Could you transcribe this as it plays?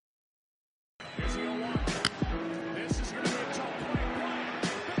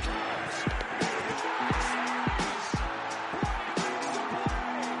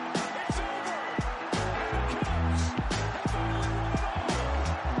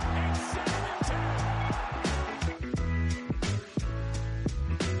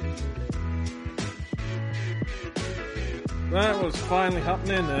Right, well, it's finally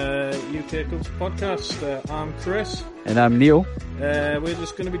happening. UK Cubs podcast. I'm Chris. And I'm Neil. We're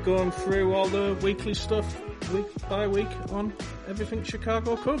just going to be going through all the weekly stuff, week by week, on everything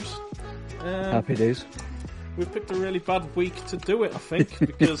Chicago Cubs. Happy days. We've picked a really bad week to do it, I think,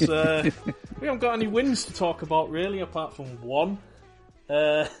 because we haven't got any wins to talk about, really, apart from one.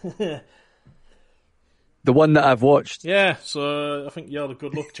 The one that I've watched. Yeah, so I think you're the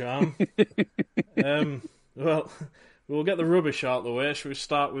good luck charm. Well, we'll get the rubbish out of the way. Shall we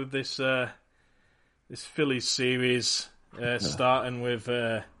start with this Phillies series, starting with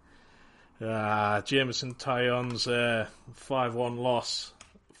Jameson Taillon's 5-1 loss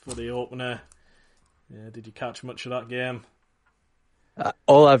for the opener. Did you catch much of that game?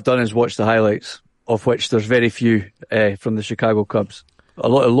 All I've done is watch the highlights, of which there's very few from the Chicago Cubs. A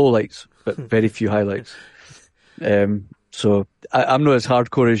lot of lowlights, but very few highlights. So I'm not as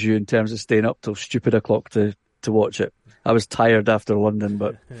hardcore as you in terms of staying up till stupid o'clock to watch it. I was tired after London,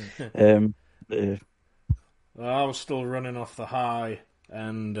 but well, I was still running off the high,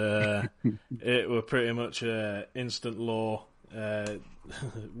 and it were pretty much an instant low.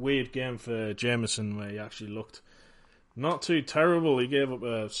 Weird game for Jameson, where he actually looked not too terrible. He gave up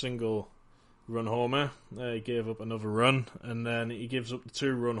a single run homer, he gave up another run, and then he gives up the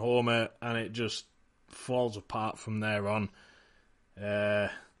 2-run homer, and it just falls apart from there on.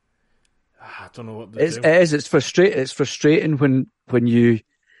 I don't know what to do. It is. It's frustrating. It's frustrating when you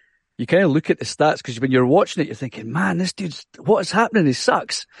kind of look at the stats, because when you're watching it, you're thinking, man, this dude's, what is happening? He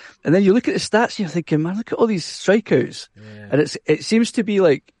sucks. And then you look at the stats and you're thinking, man, look at all these strikeouts. Yeah. And it seems to be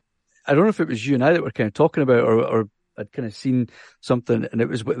like, I don't know if it was you and I that were kind of talking about, or I'd kind of seen something, and it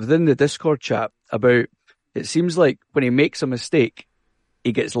was within the Discord chat about, it seems like when he makes a mistake,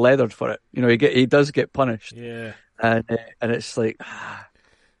 he gets leathered for it. You know, he does get punished. Yeah. And it's like,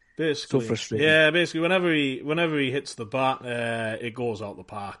 basically, so frustrating. Yeah, basically, whenever he hits the bat, it goes out the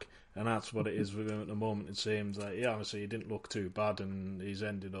park, and that's what it is with him at the moment. It seems like, yeah, honestly, he didn't look too bad, and he's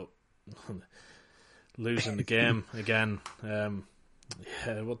ended up losing the game again. Yeah,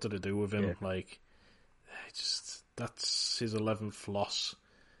 what did I do with him? Yeah. Like, that's his 11th loss.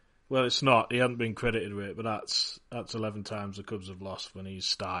 Well, it's not. He hadn't been credited with it, but that's 11 times the Cubs have lost when he's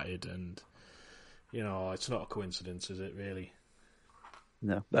started, and you know, it's not a coincidence, is it? Really?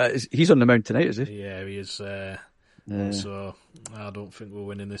 No, he's on the mound tonight, is he? Yeah, he is. So I don't think we're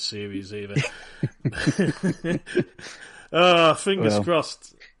winning this series either. Fingers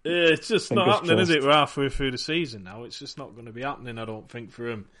crossed. It's just not happening, is it? We're halfway through the season now. It's just not going to be happening, I don't think, for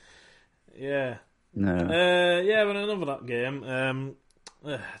him. Yeah. No. Yeah, but enough of that game.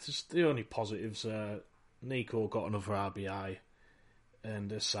 Just the only positives. Nico got another RBI,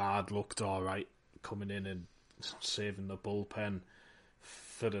 and Assad looked all right coming in and saving the bullpen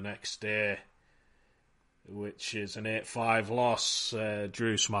for the next day, which is an 8-5 loss.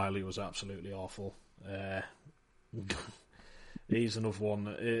 Drew Smiley was absolutely awful. He's another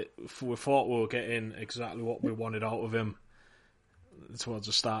one. We thought we were getting exactly what we wanted out of him towards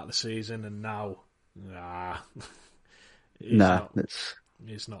the start of the season, and now,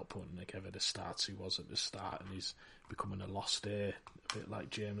 he's not putting together the stats he was at the start, and he's becoming a lost day, a bit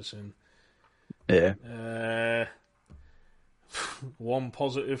like Jameson. Yeah. One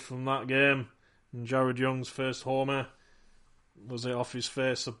positive from that game, Jared Young's first homer. Was it off his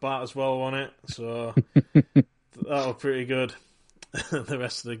face a bat as well, wasn't it? So that was pretty good. The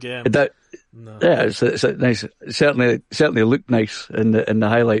rest of the game, no. Yeah, it's nice. It certainly looked nice in the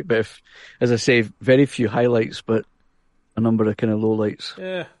highlight. But as I say, very few highlights, but a number of kind of lowlights.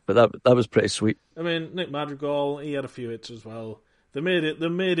 Yeah, but that was pretty sweet. I mean, Nick Madrigal, he had a few hits as well. They made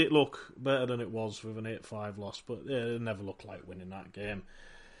it look better than it was with an 8-5 loss, but it never looked like winning that game.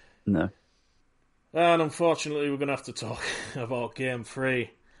 No. And unfortunately, we're going to have to talk about Game 3.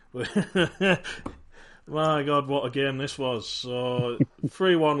 My God, what a game this was. So,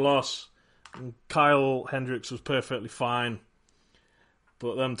 3-1 loss. And Kyle Hendricks was perfectly fine.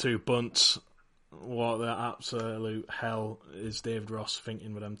 But them two bunts, what the absolute hell is David Ross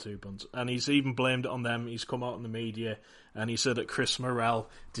thinking with them two bunts? And he's even blamed it on them. He's come out in the media and he said that Chris Morel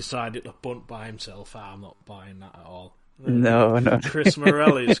decided to bunt by himself. I'm not buying that at all. No. Chris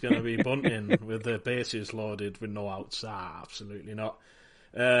Morel is going to be bunting with the bases loaded with no outs. Absolutely not.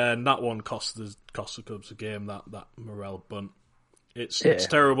 And that one cost the Cubs a game, that Morel bunt. It's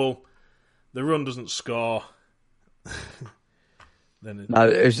terrible. The run doesn't score. Then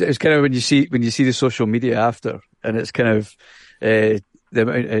it's kind of when you see the social media after, and it's kind of the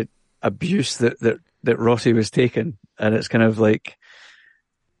amount of abuse that Rossi was taking, and it's kind of like,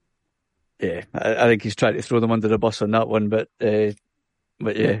 I think he's trying to throw them under the bus on that one, but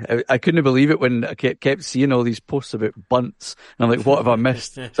But yeah, I couldn't believe it when I kept seeing all these posts about bunts. And I'm like, what have I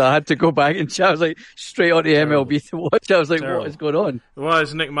missed? So I had to go back and I was like, straight on to MLB to watch. I was like, Terrible. what is going on? Why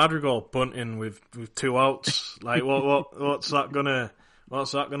is Nick Madrigal bunting with 2 outs? Like, what's that gonna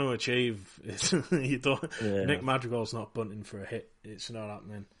achieve? You don't. Yeah. Nick Madrigal's not bunting for a hit. It's not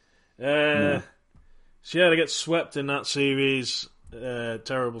happening. No. So yeah, they get swept in that series.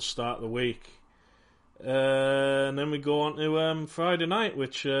 Terrible start of the week. And then we go on to Friday night,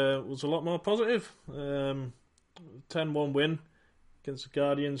 which was a lot more positive. 10-1 win against the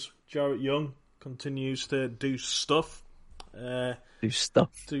Guardians. Jarrett Young continues to do stuff. Do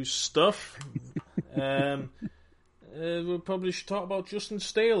stuff. We probably should talk about Justin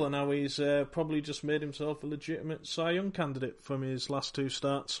Steele and how he's probably just made himself a legitimate Cy Young candidate from his last 2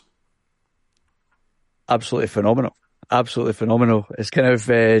 starts. Absolutely phenomenal. It's kind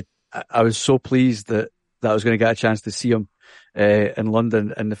of... I was so pleased that I was going to get a chance to see him in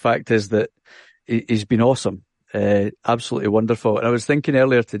London, and the fact is that he's been awesome, absolutely wonderful. And I was thinking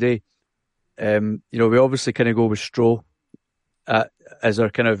earlier today, we obviously kind of go with Stroh as our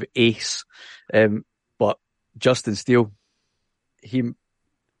kind of ace, but Justin Steele, he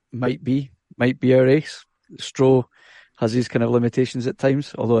might be our ace. Stroh has his kind of limitations at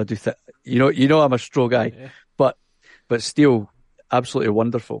times, although I do think I'm a Stroh guy, yeah. but Steele, absolutely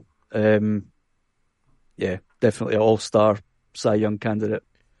wonderful. Definitely an all-star Cy Young candidate.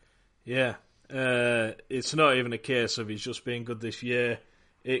 Yeah, it's not even a case of he's just being good this year.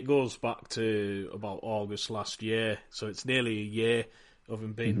 It goes back to about August last year, so it's nearly a year of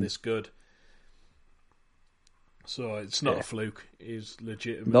him being this good. So it's not a fluke. He's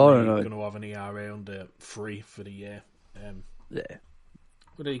legitimately going to have an ERA under 3 for the year. But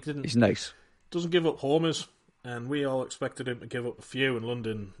he's nice. Doesn't give up homers. And we all expected him to give up a few, and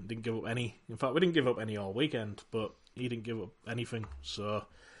London didn't give up any. In fact, we didn't give up any all weekend, but he didn't give up anything. So,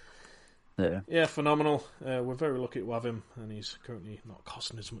 yeah, phenomenal. We're very lucky to have him, and he's currently not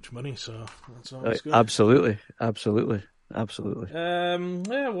costing as much money, so that's always good. Absolutely.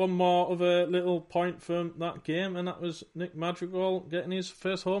 One more of a little point from that game, and that was Nick Madrigal getting his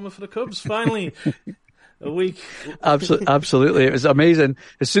first homer for the Cubs, finally. A week. Absolutely. It was amazing.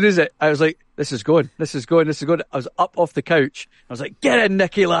 As soon as I was like, this is going. I was up off the couch. I was like, get in,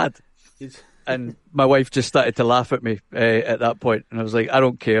 Nicky, lad. And my wife just started to laugh at me at that point. And I was like, I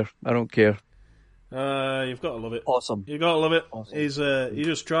don't care. You've got to love it. Awesome. You've got to love it. Awesome. He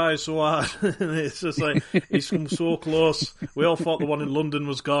just tries so hard. It's just like, he's come so close. We all thought the one in London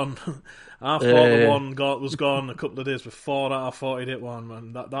was gone. I thought the one was gone a couple of days before that. I thought he'd hit one,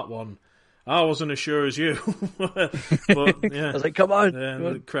 and that one, I wasn't as sure as you, but yeah, I was like, "Come on!" Yeah,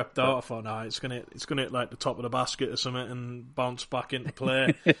 and it crept out. I thought, "Nah, it's gonna hit like the top of the basket or something and bounce back into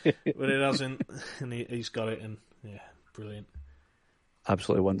play," but it hasn't, and he's got it. And yeah, brilliant,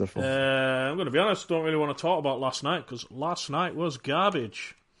 absolutely wonderful. I'm going to be honest, don't really want to talk about last night because last night was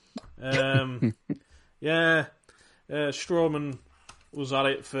garbage. Stroman was at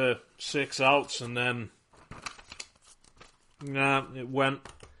it for 6 outs, and then it went.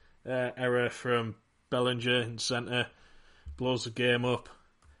 Error from Bellinger in centre, blows the game up.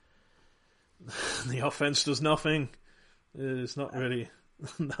 The offense does nothing. There's not really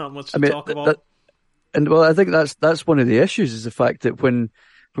that much to talk about. I think that's one of the issues, is the fact that when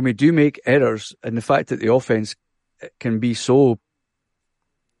we do make errors, and the fact that the offense can be so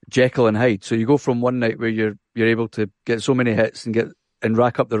Jekyll and Hyde. So you go from one night where you're able to get so many hits and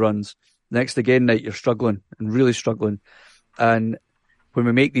rack up the runs. Next night you're struggling and really struggling, and when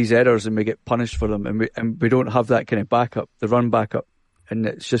we make these errors and we get punished for them, and we don't have that kind of backup, the run backup, and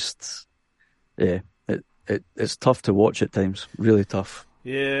it's just, it's tough to watch at times, really tough.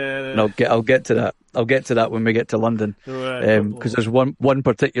 Yeah, and I'll get to that. I'll get to that when we get to London, because there's one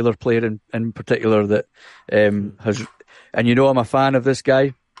particular player in particular that has, and I'm a fan of this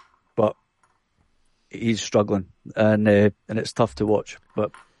guy, but he's struggling, and it's tough to watch,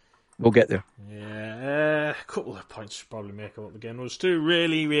 but we'll get there. Yeah, a couple of points to probably make up again. There was 2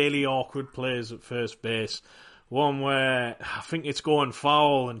 really, really awkward plays at first base. One where I think it's going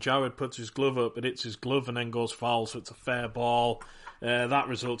foul and Jared puts his glove up, it hits his glove and then goes foul, so it's a fair ball. That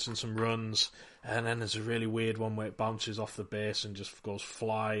results in some runs. And then there's a really weird one where it bounces off the base and just goes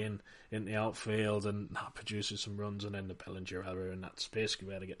flying in the outfield, and that produces some runs, and then the Bellinger error, and that's basically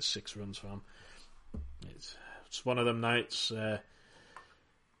where they get 6 runs from. It's one of them nights.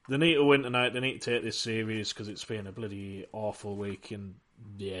 They need to win tonight. They need to take this series because it's been a bloody awful week. And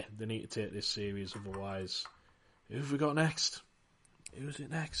yeah, they need to take this series. Otherwise, who have we got next? Who's it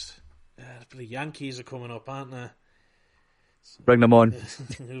next? The bloody Yankees are coming up, aren't they? Bring them on.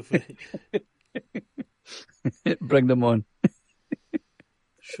 Bring them on.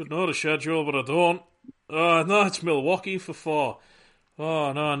 Should know the schedule, but I don't. Oh, no, it's Milwaukee for 4.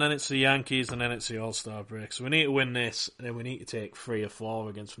 Oh, no, and then it's the Yankees, and then it's the All-Star break. So we need to win this, and then we need to take 3 or 4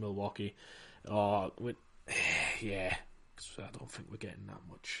 against Milwaukee. Oh, yeah. I don't think we're getting that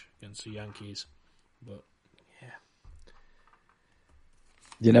much against the Yankees. But, yeah.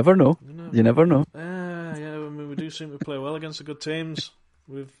 You never know. You never know. Yeah, I mean, we do seem to play well against the good teams.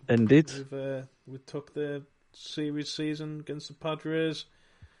 Indeed. We took the series season against the Padres.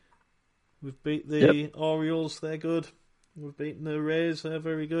 We've beat the Orioles, they're good. We've beaten the Rays, they're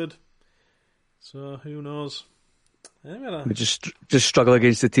very good. So who knows? Anyway, we just struggle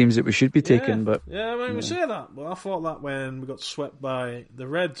against the teams that we should be taking. But I mean, we say that, but I thought that when we got swept by the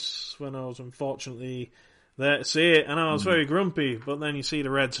Reds, when I was unfortunately there to see it, and I was very grumpy. But then you see the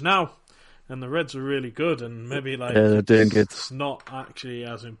Reds now, and the Reds are really good, and maybe they're doing good. It's not actually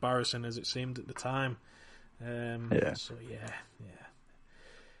as embarrassing as it seemed at the time. So yeah.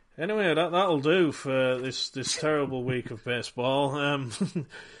 Anyway, that'll do for this terrible week of baseball.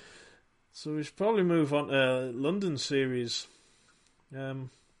 So we should probably move on to London series. Yeah.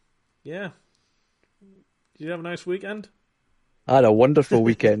 Did you have a nice weekend? I had a wonderful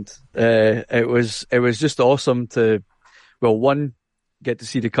weekend. It was just awesome to, one, get to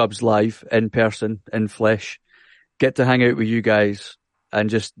see the Cubs live in person, in flesh, get to hang out with you guys, and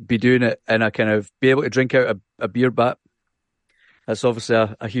just be doing it in a kind of be able to drink out a beer bat. That's obviously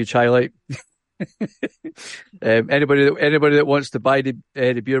a huge highlight. Anybody that wants to buy the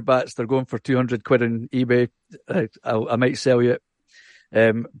beer bats, they're going for 200 quid on eBay. I might sell you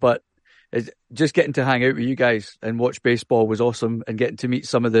it. But just getting to hang out with you guys and watch baseball was awesome, and getting to meet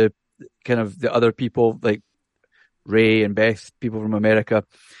some of the kind of the other people like Ray and Beth, people from America,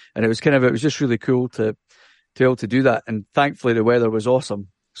 and it was just really cool to be able to do that. And thankfully the weather was awesome,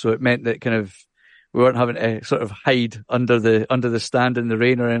 so it meant that kind of we weren't having to sort of hide under the stand in the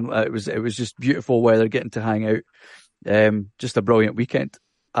rain or anything. It was just beautiful weather, getting to hang out. Just a brilliant weekend.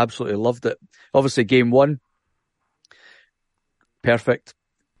 Absolutely loved it. Obviously, game 1,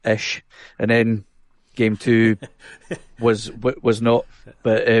 perfect-ish, and then game 2 was not.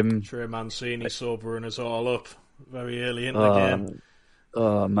 But Trey Mancini sobering us all up very early in the game.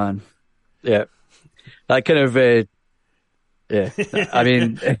 Oh man, yeah, that kind of. Yeah, I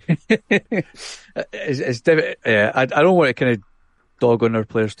mean, it's difficult. Yeah, I don't want to kind of dog on our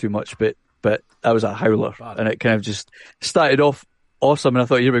players too much, but that was a howler, and it kind of just started off awesome, and I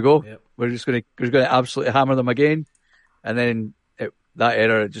thought, here we go, we're going to absolutely hammer them again, and then that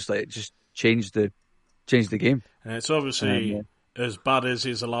error just changed the game. And it's obviously as bad as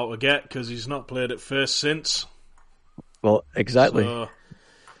he's allowed to get because he's not played at first since. Well, exactly. So,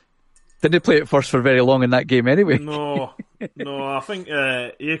 didn't play it first for very long in that game anyway. No, I think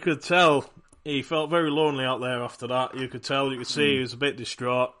you could tell he felt very lonely out there after that. You could see he was a bit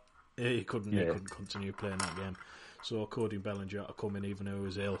distraught. He couldn't continue playing that game. So Cody Bellinger had to come in even though he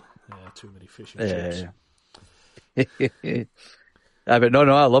was ill. Too many fish and chips. But no,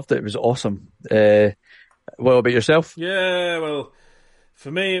 I loved it. It was awesome. What about yourself? Yeah, well, for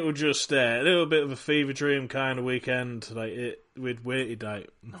me it was just a little bit of a fever dream kind of weekend. We'd waited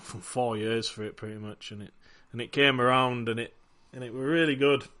 4 years for it pretty much, and it came around, and it was really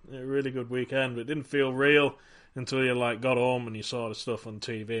good. A really good weekend. But it didn't feel real until you got home and you saw the stuff on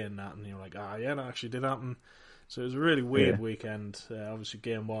TV and that, and you're like, that actually did happen. So it was a really weird weekend. Obviously,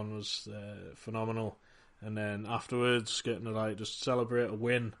 game 1 was phenomenal, and then afterwards, getting to just celebrate a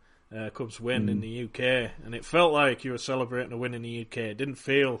win, Cubs win in the UK, and it felt like you were celebrating a win in the UK. It didn't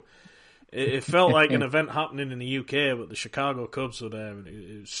feel. It felt like an event happening in the UK, but the Chicago Cubs were there, and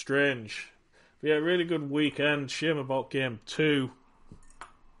it was strange. But yeah, really good weekend. Shame about game 2.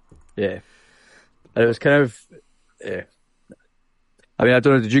 Yeah, it was kind of. Yeah, I mean, I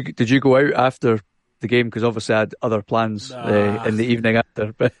don't know. Did you go out after the game? Because obviously I had other plans in the evening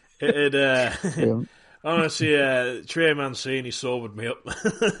after. But honestly, Trey Mancini sobered me up.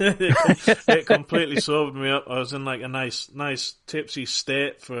 It completely sobered me up. I was in a nice tipsy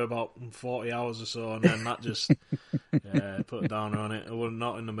state for about 40 hours or so, and then that just put a downer on it. I was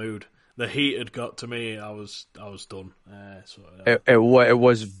not in the mood. The heat had got to me. I was done. It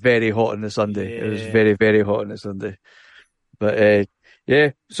was very hot on the Sunday. Yeah. It was very, very hot on the Sunday. But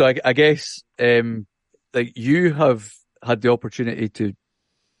so I guess you have had the opportunity to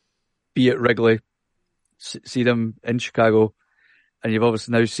be at Wrigley, see them in Chicago, and you've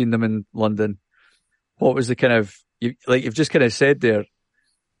obviously now seen them in London. What was the kind of you've just kind of said there?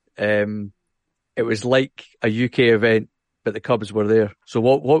 It was like a UK event, but the Cubs were there. So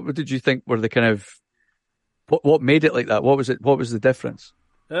what did you think were the kind of what made it like that? What was it? What was the difference?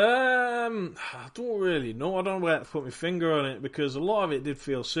 I don't really know. I don't know where to put my finger on it because a lot of it did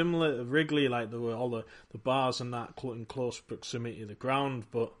feel similar to Wrigley, like there were all the bars and that in close proximity to the ground,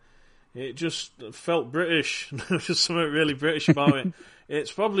 but it just felt British. There was just something really British about it.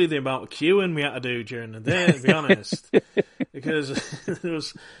 It's probably the amount of queuing we had to do during the day, to be honest, because there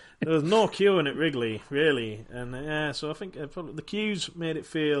was no queuing at Wrigley, really, and so I think probably the queues made it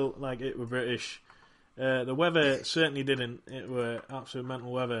feel like it were British. The weather certainly didn't. It were absolute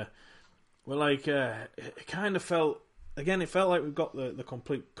mental weather. Well, like it kind of felt again. It felt like we've got the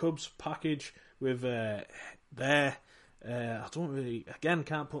complete Cubs package with there. I don't really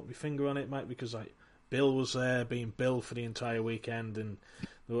can't put my finger on it, Mike, because like Bill was there being Bill for the entire weekend, and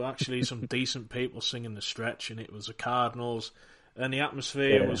there were actually some decent people singing the stretch, and it was the Cardinals, and the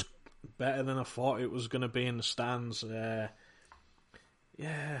atmosphere was better than I thought it was going to be in the stands. It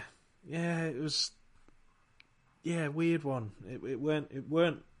was. Yeah, weird one. It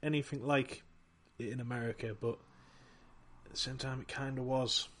weren't anything like it in America, but at the same time, it kind of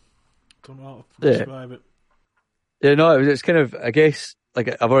was. Don't know how to describe it. Yeah, no, it's kind of. I guess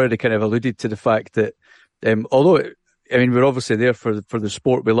like I've already kind of alluded to the fact that although we're obviously there for the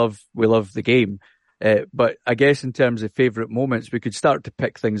sport, we love the game, but I guess in terms of favourite moments, we could start to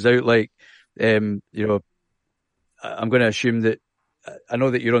pick things out. Like I'm going to assume that I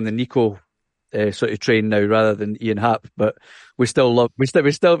know that you're on the Nico sort of train now rather than Ian Happ, but we still love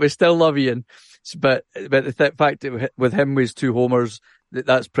Ian. But the fact that with him with his 2 homers,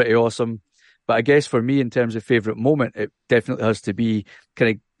 that's pretty awesome. But I guess for me, in terms of favourite moment, it definitely has to be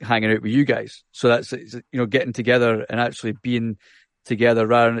kind of hanging out with you guys. So that's getting together and actually being together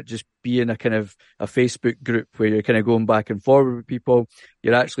rather than it just being a kind of a Facebook group where you're kind of going back and forward with people.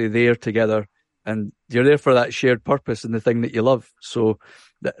 You're actually there together and you're there for that shared purpose and the thing that you love. So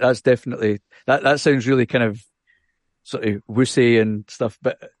that's definitely that sounds really kind of sort of wussy and stuff,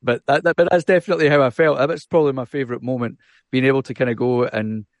 but that's definitely how I felt. That's probably my favourite moment, being able to kind of go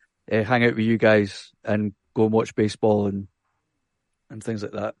and hang out with you guys and go and watch baseball and things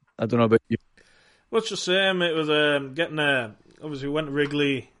like that. I don't know about you. What's the same? It was getting obviously we went to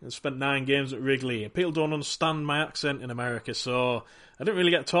Wrigley and spent 9 games at Wrigley. People don't understand my accent in America, so I didn't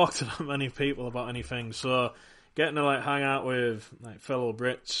really get to talk to that many people about anything. So getting to like hang out with like fellow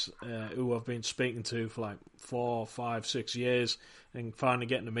Brits who I've been speaking to for like 4, 5, 6 years, and finally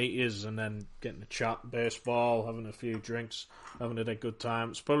getting to meet yous and then getting to chat baseball, having a few drinks, having a good time.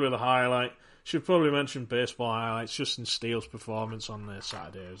 It's probably the highlight. Should probably mention baseball highlights. Justin Steele's performance on the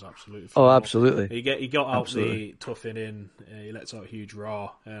Saturday was absolutely phenomenal. Oh, absolutely. He got out the tough inning. He lets out a huge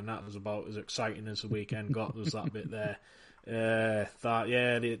raw, and that was about as exciting as the weekend got. There was that bit there.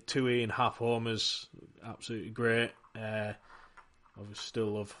 The 2 Ian Happ homers, absolutely great. I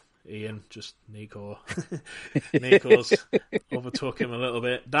still love Ian, just Nico's overtook him a little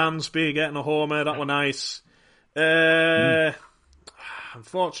bit. Dansby getting a homer, that was nice.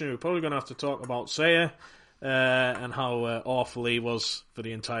 Unfortunately, we're probably going to have to talk about Seiya and how awful he was for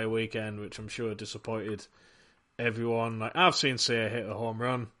the entire weekend, which I'm sure disappointed everyone. Like, I've seen Seiya hit a home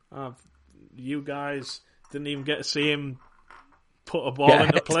run. You guys didn't even get to see him put a ball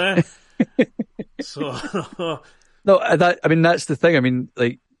into play. So no, that's the thing. I mean,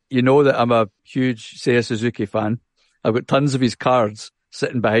 like, you know that I'm a huge Seiya Suzuki fan. I've got tons of his cards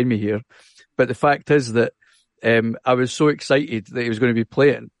sitting behind me here. But the fact is that I was so excited that he was going to be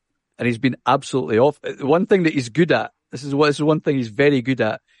playing, and he's been absolutely off. The one thing that he's good at, this is one thing he's very good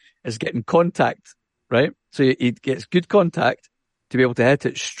at, is getting contact, right? So he gets good contact to be able to hit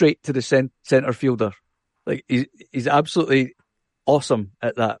it straight to the centre fielder. Like, he's absolutely awesome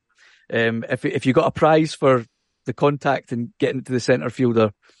at that. If you got a prize for the contact and getting to the centre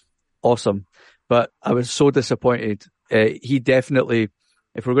fielder, awesome. But I was so disappointed. He definitely,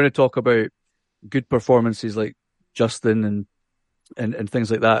 if we're going to talk about good performances like Justin and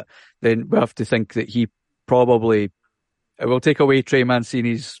things like that, then we have to think that he probably will take away Trey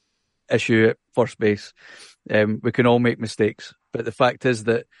Mancini's issue at first base. We can all make mistakes, but the fact is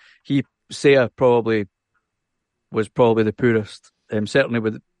that Seiya was probably the poorest, certainly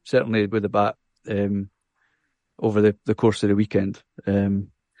with the bat over the course of the weekend.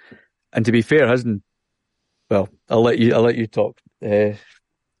 And to be fair, well, I'll let you talk.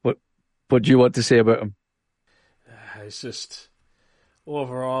 What do you want to say about him? It's just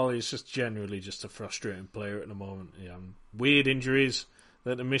overall, he's just generally just a frustrating player at the moment. Weird injuries,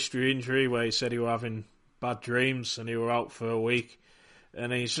 like the mystery injury where he said he was having bad dreams and he was out for a week,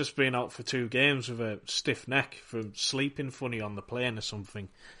 and he's just been out for 2 games with a stiff neck from sleeping funny on the plane or something.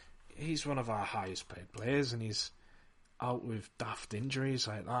 He's one of our highest paid players, and he's out with daft injuries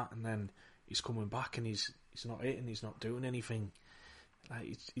like that, and then he's coming back and he's not hitting, he's not doing anything.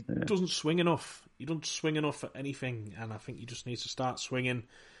 He doesn't swing enough. He doesn't swing enough at anything, and I think he just needs to start swinging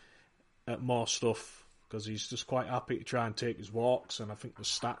at more stuff because he's just quite happy to try and take his walks. And I think the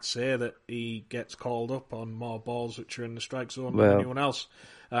stats say that he gets called up on more balls which are in the strike zone than anyone else.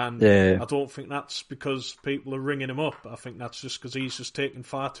 And I don't think that's because people are ringing him up. I think that's just because he's just taking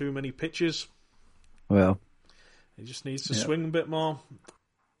far too many pitches. Well, he just needs to swing a bit more.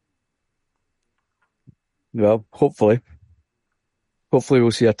 Well, hopefully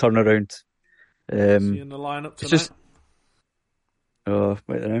we'll see a turnaround. See in the lineup tonight.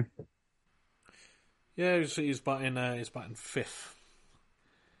 Wait there now. Yeah, he's batting fifth.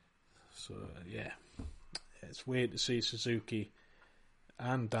 So yeah, it's weird to see Suzuki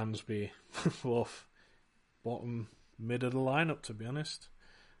and Dansby both bottom mid of the lineup, to be honest.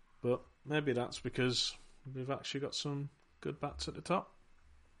 But maybe that's because we've actually got some good bats at the top.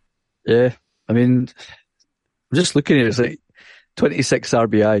 Yeah, I mean, I'm just looking at it. It's like 26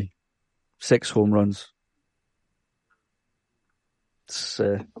 RBI, 6 home runs. It's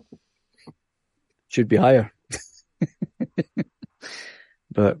should be higher.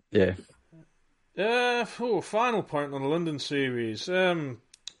 But yeah. Final point on the London series. Well,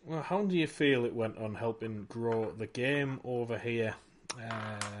 how do you feel it went on helping grow the game over here?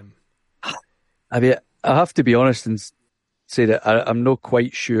 I mean, I have to be honest and say that I'm not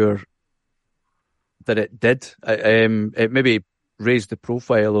quite sure that it did. It maybe raised the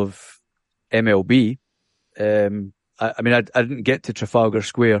profile of MLB. I mean, I didn't get to Trafalgar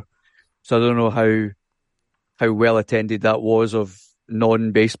Square, so I don't know how well attended that was of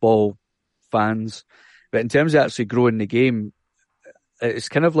non-baseball fans. But in terms of actually growing the game, it's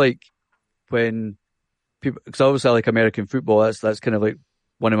kind of like when people, because obviously I like American football. That's kind of like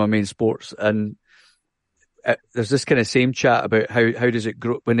one of my main sports, and there's this kind of same chat about how does it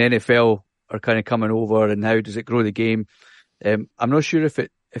grow when the NFL are kind of coming over, and how does it grow the game? I'm not sure if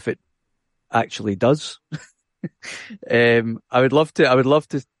it actually does. I would love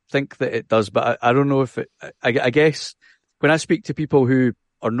to think that it does, but I don't know if it. I guess when I speak to people who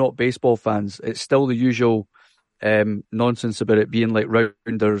are not baseball fans, it's still the usual nonsense about it being like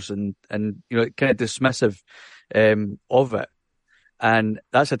rounders and you know, kind of dismissive of it, and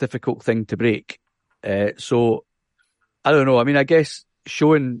that's a difficult thing to break. So I don't know. I mean, I guess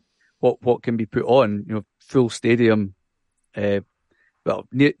showing what can be put on, you know, full stadium. Well,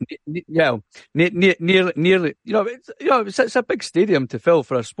 nearly, you know, it's a big stadium to fill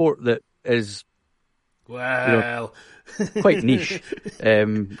for a sport that is, well, you know, quite niche,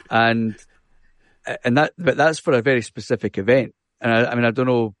 and that, but that's for a very specific event. And I mean, I don't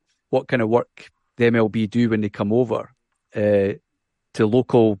know what kind of work the MLB do when they come over to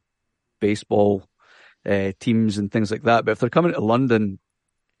local baseball teams and things like that. But if they're coming to London,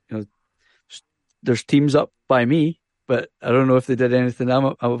 you know, there's teams up by me. But I don't know if they did anything.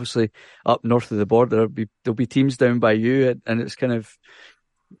 I'm obviously up north of the border. There'll be teams down by you, and it's kind of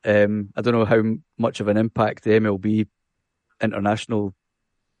I don't know how much of an impact the MLB international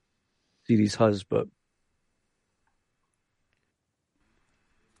series has, but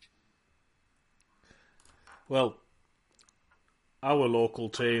well, our local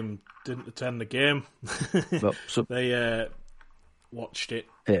team didn't attend the game. well, so they watched it.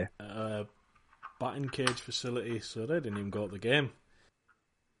 Yeah. Batting cage facility, so they didn't even go to the game.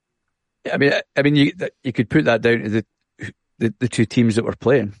 I mean, you could put that down to the two teams that were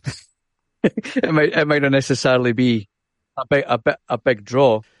playing. it might not necessarily be a big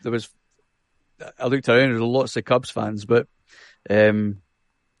draw. I looked around, there were lots of Cubs fans, but I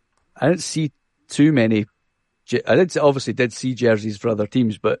didn't see too many. Obviously did see jerseys for other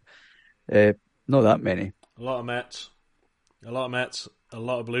teams, but not that many. A lot of Mets, a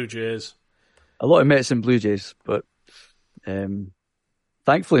lot of Blue Jays. A lot of Mets and Blue Jays, but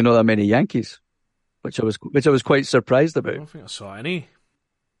thankfully not that many Yankees, which I was quite surprised about. I don't think I saw any.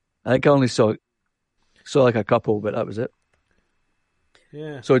 I think I only saw like a couple, but that was it.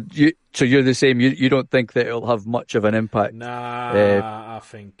 Yeah. So you're the same. You don't think that it'll have much of an impact? Nah, I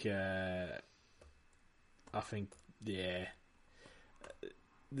think yeah.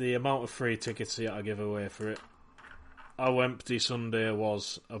 The amount of free tickets that I give away for it. How empty Sunday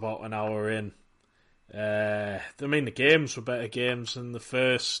was about an hour in. I mean, the games were better games than the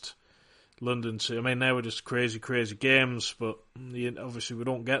first London. I mean, they were just crazy games, but obviously we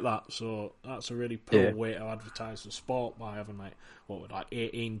don't get that, so that's a really poor way to advertise the sport by having like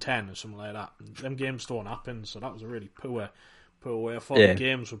 18-10 or something like that. And them games don't happen, so that was a really poor way. I thought the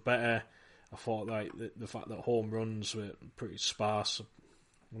games were better. I thought like the fact that home runs were pretty sparse.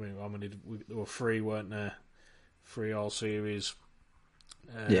 I mean, how many there were 3, weren't there? 3 all series.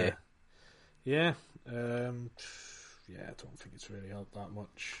 Yeah. yeah, I don't think it's really helped that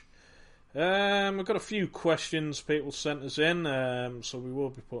much. We've got a few questions people sent us in, so we will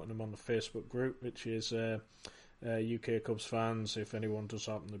be putting them on the Facebook group, which is UK Cubs fans. If anyone does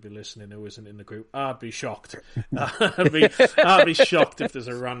happen to be listening who isn't in the group, I'd be shocked. I'd be shocked if there's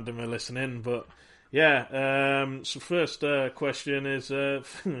a randomer listening. But yeah, so first question is, I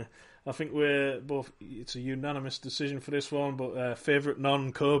think we're both. It's a unanimous decision for this one, but favourite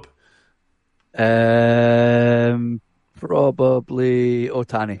non-Cub. Probably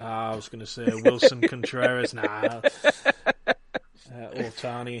Ohtani. I was going to say Wilson Contreras. Nah,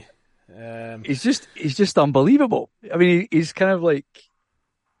 Ohtani. He's just unbelievable. I mean, he's kind of like,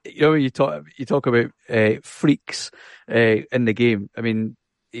 when you talk about freaks in the game. I mean,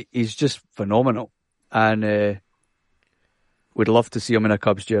 he's just phenomenal, and would love to see him in a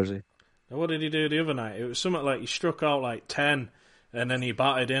Cubs jersey. Now, what did he do the other night? It was something like he struck out like 10. And then he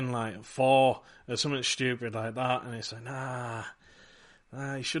batted in like 4 or something stupid like that. And it's like, nah,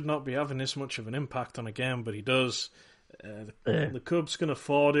 he should not be having this much of an impact on a game, but he does. The Cubs can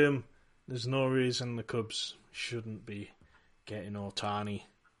afford him. There's no reason the Cubs shouldn't be getting Ohtani.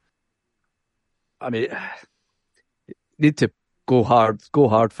 I mean, need to go hard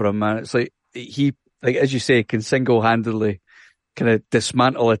for him, man. It's like he, like as you say, can single-handedly kind of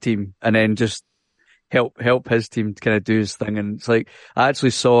dismantle a team and then just help his team kind of do his thing. And it's like, I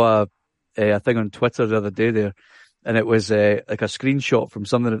actually saw a thing on Twitter the other day there, and it was like a screenshot from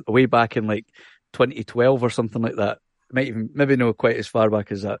something way back in like 2012 or something like that. Maybe not quite as far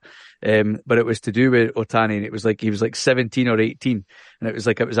back as that. But it was to do with Ohtani, and it was like, he was like 17 or 18, and it was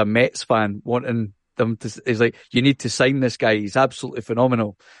a Mets fan wanting them to, it's like, you need to sign this guy. He's absolutely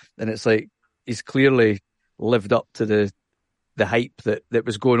phenomenal. And it's like, he's clearly lived up to the hype that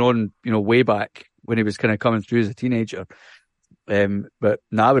was going on, way back when he was kind of coming through as a teenager. But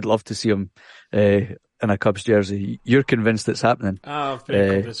no, I would love to see him in a Cubs jersey. You're convinced it's happening. I've been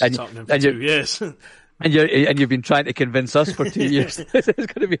convinced it's happening for 2 years. and you've been trying to convince us for 2 years it's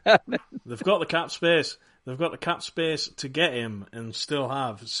going to be happening. They've got the cap space. They've got the cap space to get him and still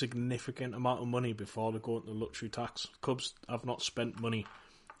have a significant amount of money before they go into luxury tax. Cubs have not spent money,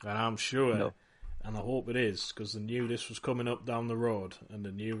 and I'm sure, no. And I hope it is, because they knew this was coming up down the road, and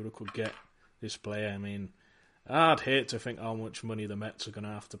they knew they could get this player. I mean, I'd hate to think how much money the Mets are going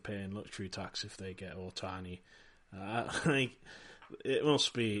to have to pay in luxury tax if they get Ohtani. It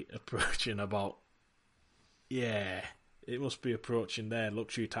must be approaching about, it must be approaching their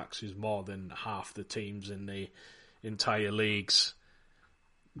luxury taxes more than half the teams in the entire leagues.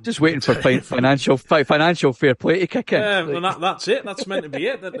 Just waiting for financial fair play to kick in. Well, that's it. That's meant to be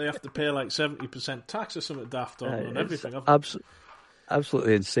it. That they have to pay like 70% tax or something daft on everything.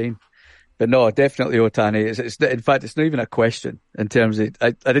 Absolutely insane. But no, definitely Ohtani. In fact, it's not even a question in terms of.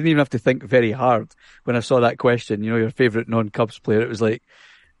 I didn't even have to think very hard when I saw that question. Your favourite non-Cubs player. It was like,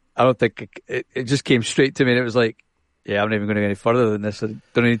 I don't think it just came straight to me, and it was like, yeah, I'm not even going to go any further than this. I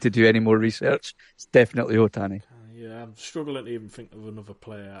don't need to do any more research. It's definitely Ohtani. Yeah, I'm struggling to even think of another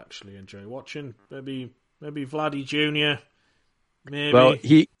player I actually enjoy watching. Maybe Vladdy Jr. Maybe. Well,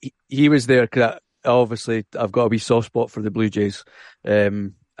 he was there because obviously I've got a wee soft spot for the Blue Jays,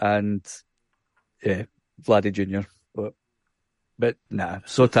 and yeah, Vladdy Jr. But nah,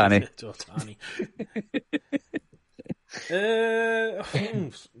 Ohtani.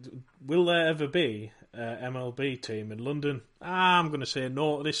 Will there ever be an MLB team in London? I'm going to say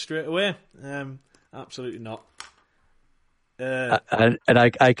no to this straight away. Absolutely not. And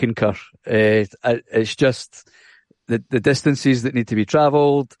I concur. It's just the distances that need to be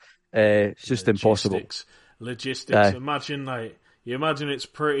travelled. It's just impossible. Logistics. Imagine it's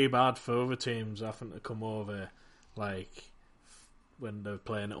pretty bad for other teams having to come over, like when they're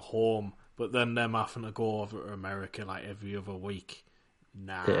playing at home, but then them having to go over to America like every other week.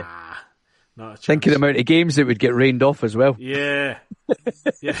 Nah, not a chance. Think of the amount of games that would get rained off as well. Yeah.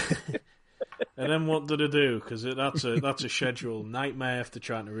 And then what do they do? Because that's a schedule nightmare after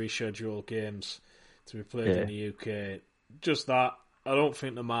trying to reschedule games to be played in the UK. Just that, I don't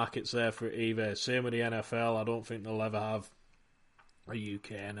think the market's there for it either. Same with the NFL. I don't think they'll ever have a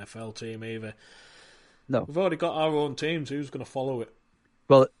UK NFL team either. No, we've already got our own teams. Who's going to follow it?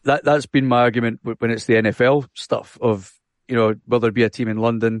 Well, that's been my argument when it's the NFL stuff of, will there be a team in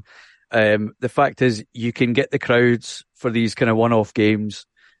London? The fact is, you can get the crowds for these kind of one-off games.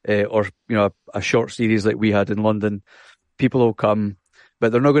 Or a short series like we had in London, people will come,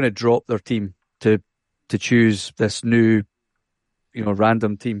 but they're not going to drop their team to choose this new,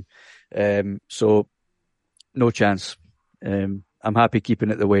 random team. So no chance. I'm happy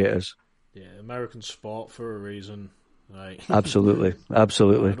keeping it the way it is. Yeah, American sport for a reason. Right. Absolutely. I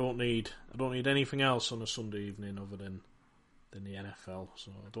don't need anything else on a Sunday evening other than the NFL,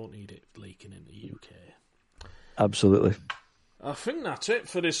 so I don't need it leaking in the UK. Absolutely. I think that's it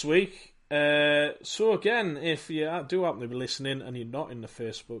for this week. So again, if you do happen to be listening and you're not in the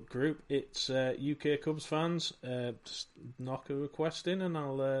Facebook group, it's UK Cubs fans. Just knock a request in and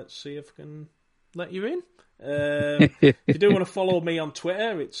I'll see if I can let you in. If you do want to follow me on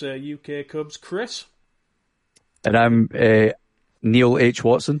Twitter, it's UK Cubs Chris. And I'm Neil H.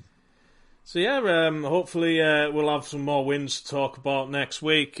 Watson. So yeah, hopefully we'll have some more wins to talk about next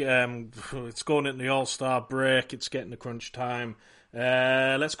week. It's going into the All-Star break. It's getting the crunch time.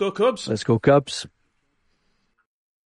 Let's go Cubs. Let's go Cubs.